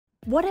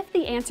What if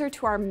the answer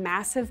to our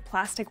massive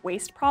plastic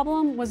waste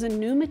problem was a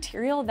new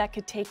material that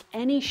could take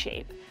any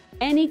shape,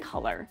 any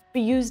color,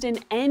 be used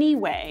in any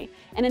way,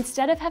 and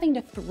instead of having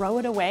to throw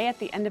it away at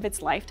the end of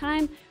its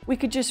lifetime, we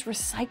could just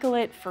recycle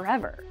it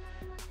forever?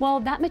 Well,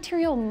 that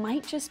material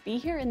might just be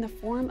here in the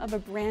form of a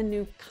brand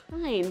new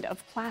kind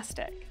of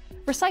plastic.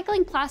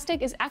 Recycling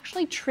plastic is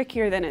actually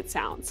trickier than it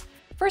sounds.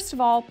 First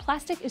of all,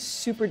 plastic is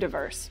super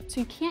diverse, so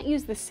you can't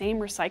use the same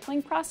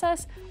recycling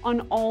process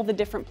on all the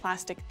different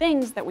plastic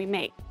things that we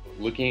make.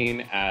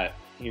 Looking at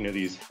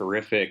these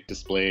horrific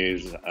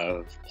displays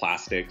of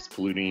plastics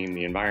polluting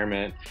the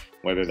environment,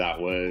 whether that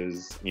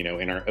was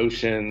in our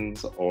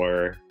oceans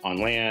or on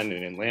land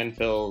and in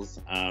landfills,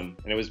 and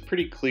it was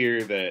pretty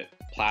clear that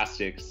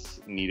plastics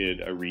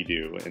needed a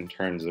redo in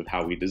terms of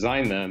how we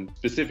design them,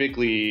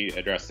 specifically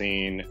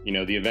addressing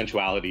the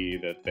eventuality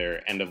that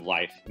their end of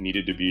life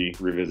needed to be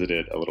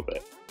revisited a little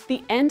bit.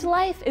 The end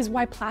life is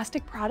why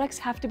plastic products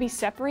have to be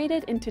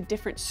separated into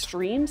different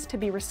streams to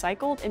be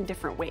recycled in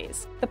different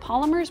ways. The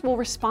polymers will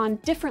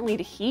respond differently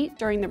to heat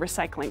during the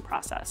recycling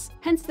process,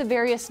 hence the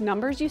various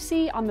numbers you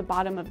see on the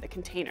bottom of the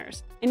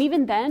containers. And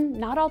even then,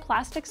 not all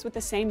plastics with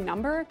the same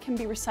number can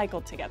be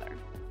recycled together.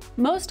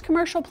 Most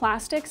commercial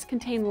plastics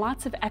contain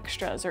lots of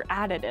extras or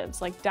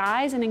additives like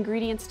dyes and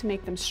ingredients to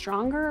make them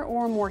stronger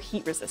or more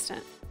heat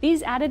resistant.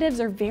 These additives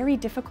are very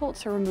difficult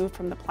to remove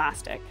from the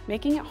plastic,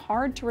 making it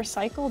hard to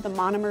recycle the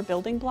monomer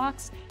building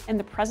blocks, and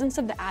the presence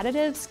of the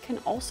additives can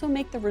also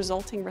make the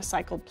resulting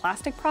recycled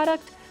plastic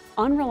product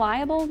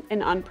unreliable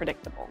and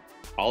unpredictable.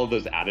 All of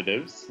those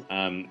additives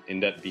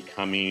end up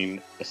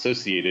becoming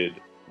associated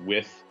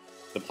with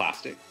the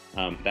plastic.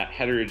 That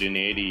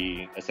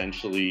heterogeneity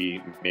essentially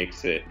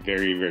makes it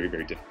very, very,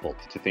 very difficult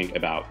to think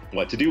about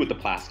what to do with the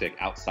plastic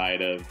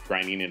outside of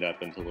grinding it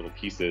up into little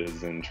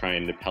pieces and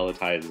trying to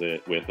pelletize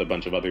it with a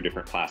bunch of other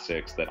different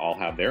plastics that all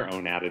have their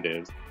own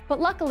additives. But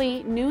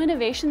luckily, new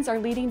innovations are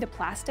leading to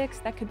plastics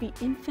that could be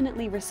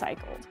infinitely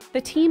recycled.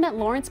 The team at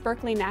Lawrence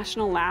Berkeley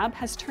National Lab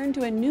has turned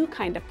to a new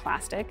kind of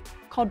plastic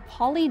called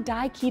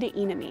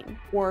polydiketoenamine,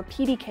 or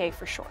PDK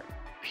for short.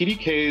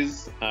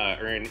 PDKs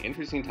are an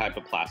interesting type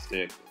of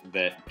plastic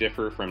that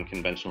differ from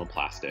conventional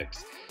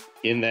plastics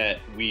in that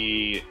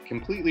we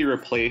completely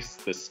replace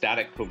the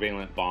static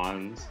covalent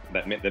bonds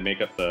that make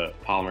up the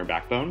polymer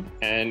backbone,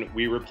 and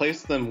we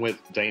replace them with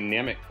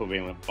dynamic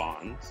covalent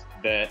bonds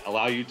that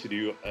allow you to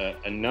do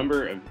a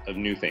number of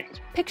new things.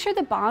 Picture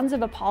the bonds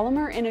of a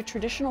polymer in a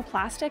traditional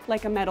plastic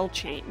like a metal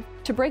chain.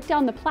 To break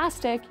down the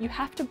plastic, you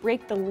have to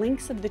break the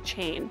links of the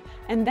chain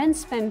and then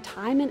spend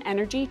time and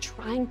energy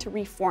trying to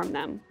reform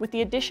them, with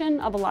the addition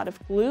of a lot of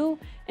glue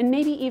and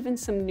maybe even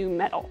some new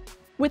metal.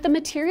 With a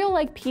material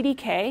like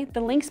PDK,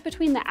 the links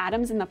between the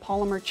atoms in the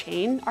polymer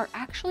chain are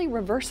actually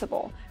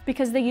reversible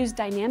because they use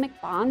dynamic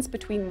bonds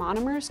between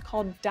monomers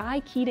called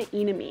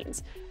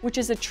diketoenamines, which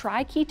is a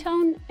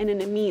triketone and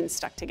an amine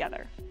stuck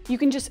together. You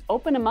can just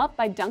open them up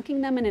by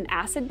dunking them in an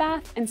acid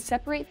bath and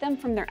separate them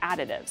from their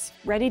additives,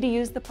 ready to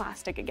use the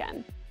plastic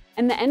again.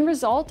 And the end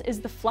result is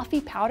the fluffy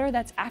powder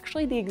that's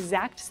actually the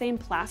exact same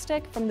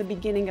plastic from the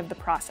beginning of the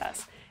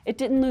process. It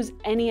didn't lose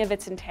any of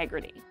its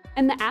integrity.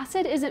 And the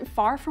acid isn't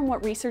far from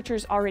what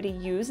researchers already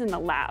use in the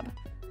lab.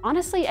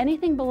 Honestly,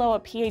 anything below a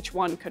pH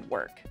 1 could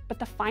work, but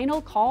the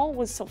final call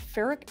was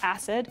sulfuric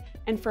acid,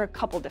 and for a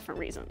couple different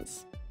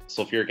reasons.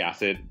 Sulfuric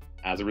acid,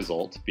 as a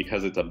result,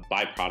 because it's a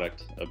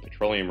byproduct of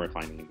petroleum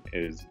refining,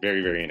 is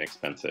very, very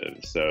inexpensive.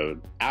 So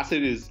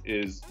acid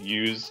is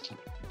used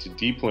to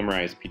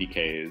depolymerize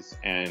PDKs,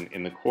 and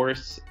in the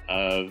course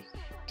of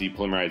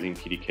depolymerizing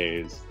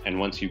PDKs, and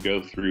once you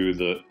go through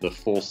the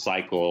full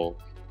cycle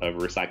of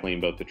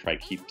recycling both the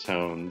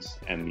triketones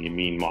and the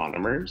amine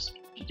monomers,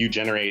 you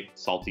generate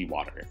salty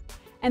water.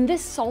 And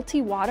this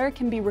salty water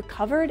can be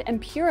recovered and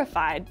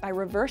purified by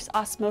reverse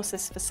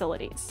osmosis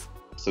facilities.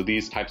 So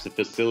these types of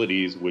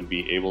facilities would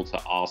be able to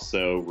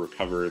also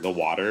recover the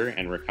water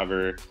and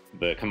recover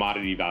the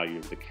commodity value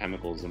of the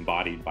chemicals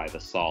embodied by the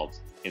salt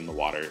in the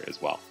water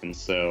as well. And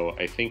so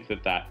I think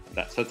that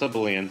sets up a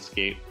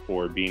landscape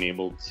for being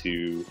able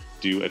to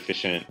do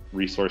efficient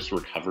resource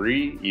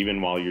recovery,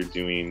 even while you're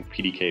doing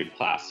PDK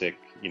plastic,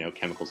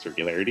 chemical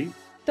circularity.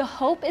 The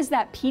hope is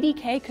that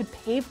PDK could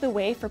pave the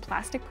way for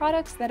plastic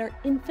products that are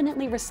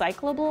infinitely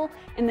recyclable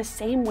in the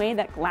same way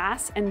that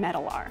glass and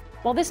metal are.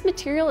 While this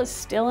material is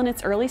still in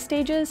its early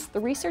stages, the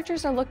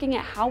researchers are looking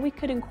at how we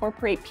could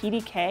incorporate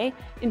PDK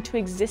into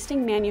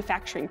existing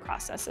manufacturing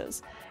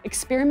processes,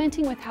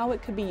 experimenting with how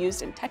it could be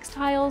used in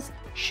textiles,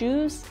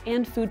 shoes,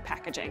 and food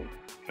packaging.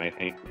 And I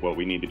think what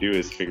we need to do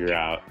is figure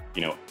out,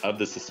 of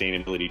the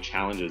sustainability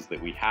challenges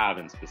that we have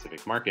in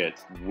specific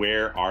markets,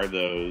 where are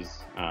those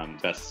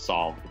best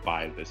solved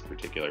by this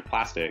particular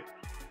plastic?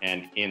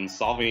 And in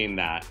solving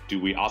that,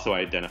 do we also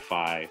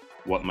identify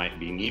what might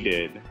be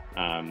needed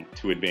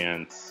to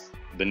advance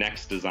the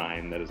next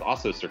design that is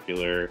also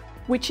circular?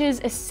 Which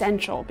is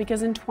essential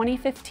because in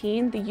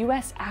 2015, the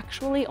US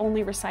actually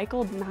only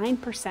recycled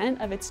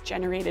 9% of its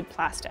generated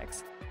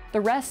plastics.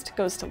 The rest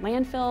goes to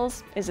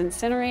landfills, is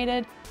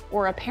incinerated,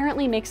 or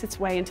apparently makes its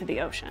way into the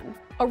ocean.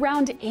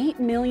 Around 8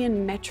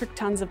 million metric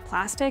tons of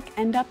plastic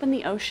end up in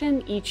the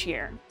ocean each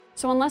year.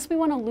 So unless we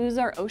want to lose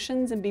our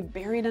oceans and be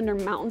buried under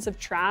mountains of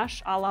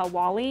trash a la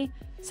WALL-E,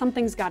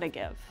 something's gotta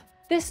give.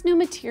 This new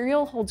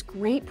material holds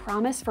great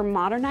promise for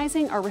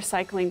modernizing our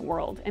recycling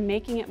world and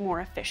making it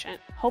more efficient,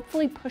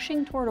 hopefully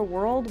pushing toward a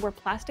world where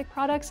plastic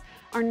products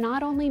are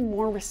not only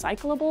more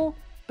recyclable,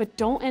 but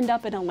don't end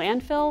up in a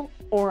landfill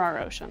or our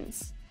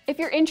oceans. If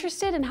you're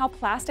interested in how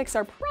plastics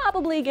are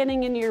probably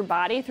getting into your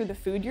body through the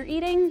food you're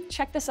eating,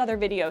 check this other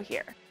video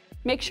here.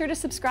 Make sure to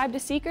subscribe to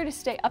Seeker to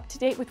stay up to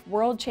date with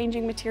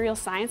world-changing material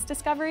science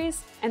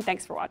discoveries, and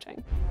thanks for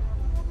watching.